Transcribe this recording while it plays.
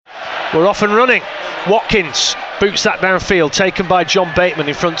We're off and running. Watkins boots that downfield, taken by John Bateman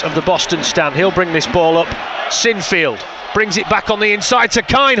in front of the Boston stand. He'll bring this ball up. Sinfield brings it back on the inside to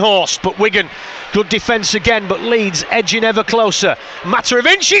Kinehorst, but Wigan, good defence again, but Leeds edging ever closer. Matter of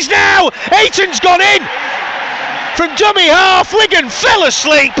inches now. Ayton's gone in from dummy half. Wigan fell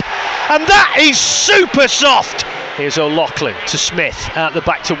asleep, and that is super soft. Here's O'Loughlin to Smith, out the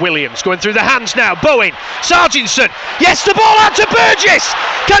back to Williams, going through the hands now. Bowen, Sarginson, yes, the ball out to Burgess.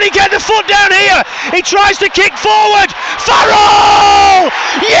 Can he get the foot down here? He tries to kick forward. Farrell,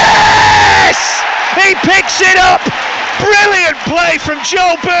 yes, he picks it up. Brilliant play from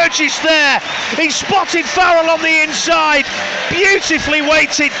Joe Burgess there. He spotted Farrell on the inside. Beautifully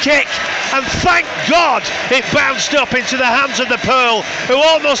weighted kick, and thank God it bounced up into the hands of the Pearl, who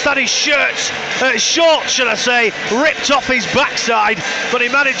almost had his shorts, should I say, ripped off his backside, but he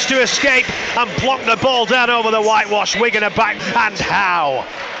managed to escape and plonk the ball down over the whitewash. Wigan are back, and how?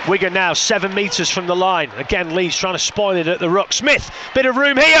 Wigan now 7 metres from the line. Again, Leeds trying to spoil it at the ruck. Smith, bit of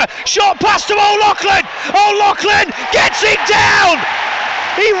room here. Short pass to O'Loughlin. O'Loughlin gets it down.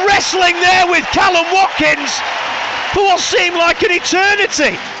 He wrestling there with Callum Watkins for what seemed like an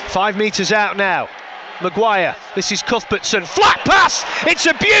eternity. 5 metres out now. Maguire, this is Cuthbertson. Flat pass. It's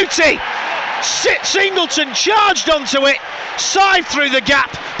a beauty. Singleton charged onto it. Side through the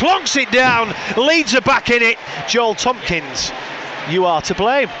gap. Plonks it down. Leeds are back in it. Joel Tompkins, you are to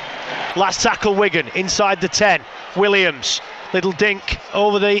blame. Last tackle Wigan inside the 10. Williams, little dink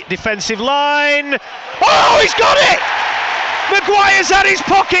over the defensive line. Oh, he's got it! Maguire's had his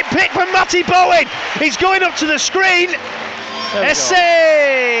pocket pick from Matty Bowen. He's going up to the screen.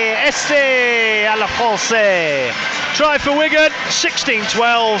 Essay à la française. Try for Wigan, 16-12.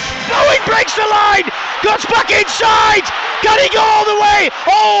 Bowen breaks the line, cuts back inside. Can he go all the way?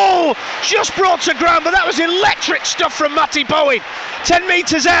 Oh, just brought to ground, but that was electric stuff from Matty Bowen. 10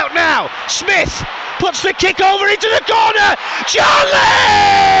 metres out now. Smith puts the kick over into the corner.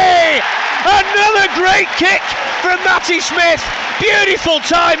 Charlie! Another great kick from Matty Smith. Beautiful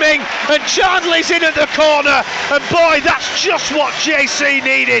timing, and Chandler's in at the corner, and boy, that's just what JC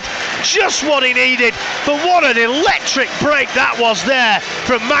needed, just what he needed. But what an electric break that was there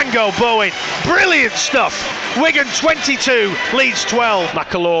from Mango Bowen. Brilliant stuff. Wigan 22, Leeds 12.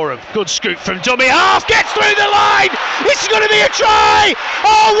 McAlorum, good scoop from dummy half, gets through the line. This is going to be a try.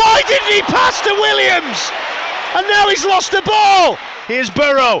 Oh, why didn't he pass to Williams? And now he's lost the ball. Here's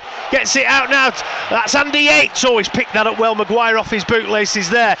Burrow, gets it out now. That's Andy Yates. Oh, he's picked that up well. Maguire off his bootlaces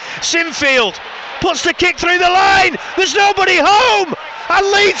there. Sinfield puts the kick through the line. There's nobody home,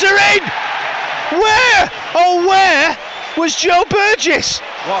 and Leeds are in. Where, oh where was Joe Burgess?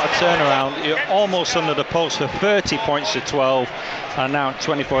 What a turnaround. You're almost under the post for 30 points to 12, and now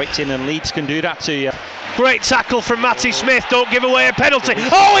 24-18, and Leeds can do that to you. Great tackle from Matty Smith. Don't give away a penalty.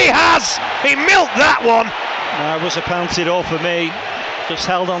 Oh, he has. He milked that one. No, it was a penalty though for me. Just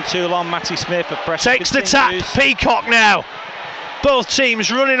held on too long. Matty Smith, the pressure takes continues. The tap. Peacock now. Both teams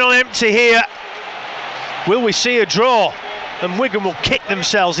running on empty here. Will we see a draw? And Wigan will kick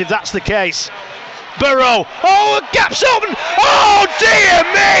themselves if that's the case. Burrow. Oh, a gap's open. Oh, dear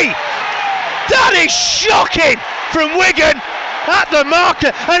me. That is shocking from Wigan at the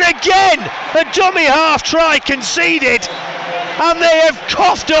marker. And again, a dummy half try conceded. And they have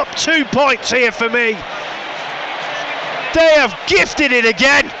coughed up 2 points here for me. They have gifted it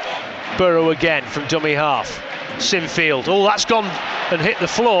again. Burrow again from dummy half. Sinfield. Oh, that's gone and hit the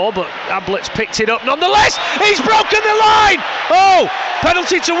floor, but Ablett's picked it up nonetheless. He's broken the line. Oh,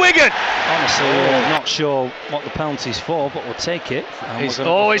 penalty to Wigan. Honestly, not sure what the penalty's for, but we'll take it. He's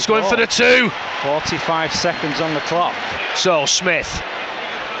going for the 2. 45 seconds on the clock. So Smith.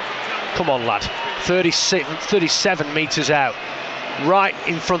 Come on, lad. 37 metres out. Right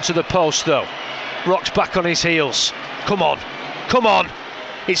in front of the post, though. Rocks back on his heels. Come on, come on.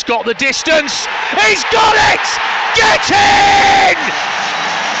 It's got the distance. He's got it! Get in!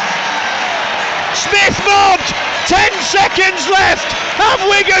 Smith mobbed. 10 seconds left. Have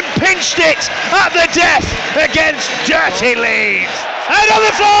Wigan pinched it at the death against dirty Leeds? And on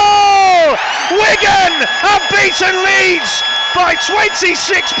the floor! Wigan have beaten Leeds by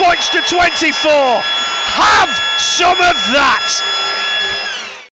 26 points to 24. Have some of that.